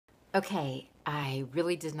Okay, I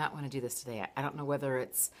really did not want to do this today. I don't know whether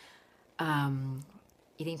it's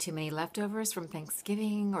eating too many leftovers from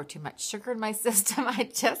Thanksgiving or too much sugar in my system. I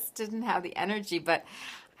just didn't have the energy, but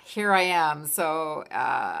here I am. So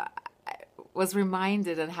I was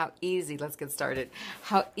reminded of how easy, let's get started,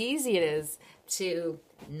 how easy it is to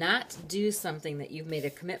not do something that you've made a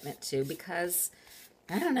commitment to because,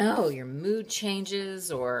 I don't know, your mood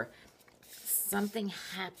changes or something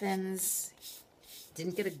happens,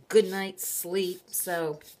 didn't get a good night's sleep.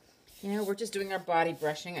 So, we're just doing our body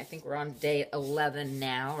brushing. I think we're on day 11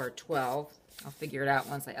 now, or 12. I'll figure it out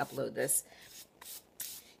once I upload this.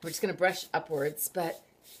 We're just going to brush upwards, but,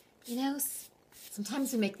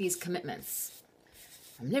 sometimes we make these commitments.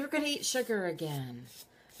 I'm never going to eat sugar again.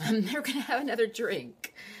 I'm never going to have another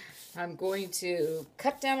drink. I'm going to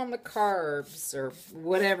cut down on the carbs or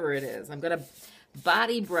whatever it is. I'm going to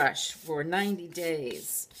body brush for 90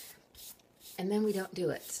 days. And then we don't do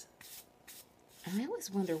it. And I always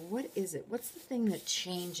wonder, what is it? What's the thing that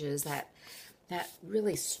changes that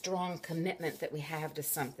really strong commitment that we have to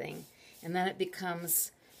something? And then it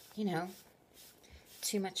becomes,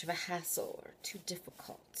 too much of a hassle or too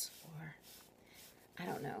difficult or, I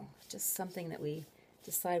don't know, just something that we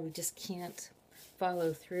decide we just can't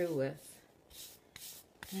follow through with.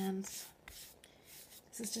 And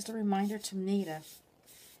this is just a reminder to me to,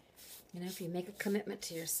 if you make a commitment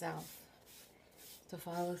to yourself, to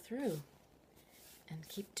follow through and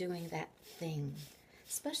keep doing that thing,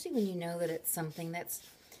 especially when you know that it's something that's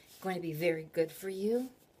going to be very good for you.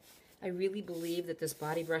 I really believe that this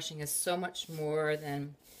body brushing is so much more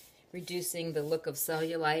than reducing the look of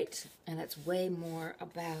cellulite, and it's way more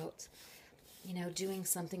about, doing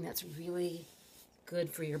something that's really good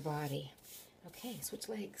for your body. Okay, switch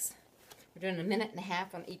legs. We're doing 1.5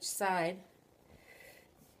 minutes on each side,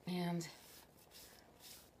 and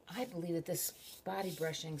I believe that this body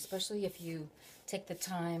brushing, especially if you take the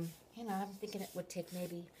time, I'm thinking it would take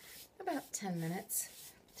maybe about 10 minutes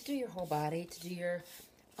to do your whole body, to do your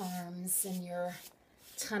arms and your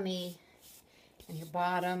tummy and your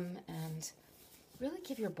bottom, and really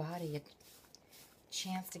give your body a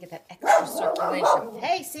chance to get that extra circulation.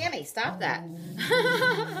 Hey, Sammy, stop that.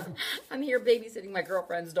 I'm here babysitting my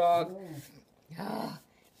girlfriend's dog. Oh,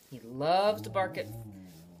 he loves to bark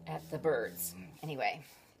at the birds. Anyway,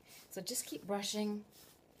 so just keep brushing.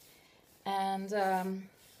 And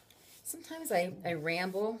sometimes I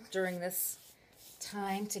ramble during this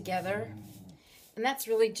time together. And that's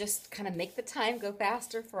really just kind of make the time go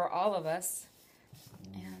faster for all of us.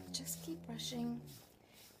 And just keep brushing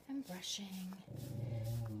and brushing.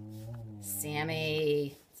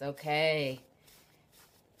 Sammy, it's okay.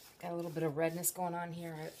 Got a little bit of redness going on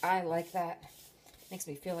here. I like that. Makes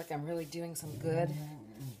me feel like I'm really doing some good.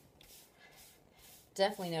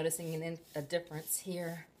 Definitely noticing a difference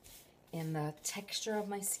here in the texture of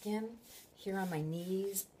my skin, here on my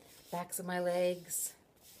knees, backs of my legs.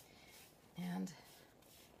 And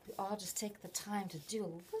we all just take the time to do a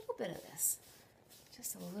little bit of this.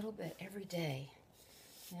 Just a little bit every day.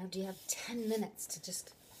 Do you have 10 minutes to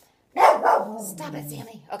just... Stop it,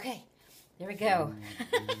 Sammy. Okay, there we go.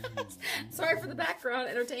 Sorry for the background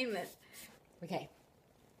entertainment. Okay,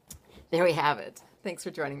 there we have it. Thanks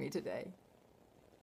for joining me today.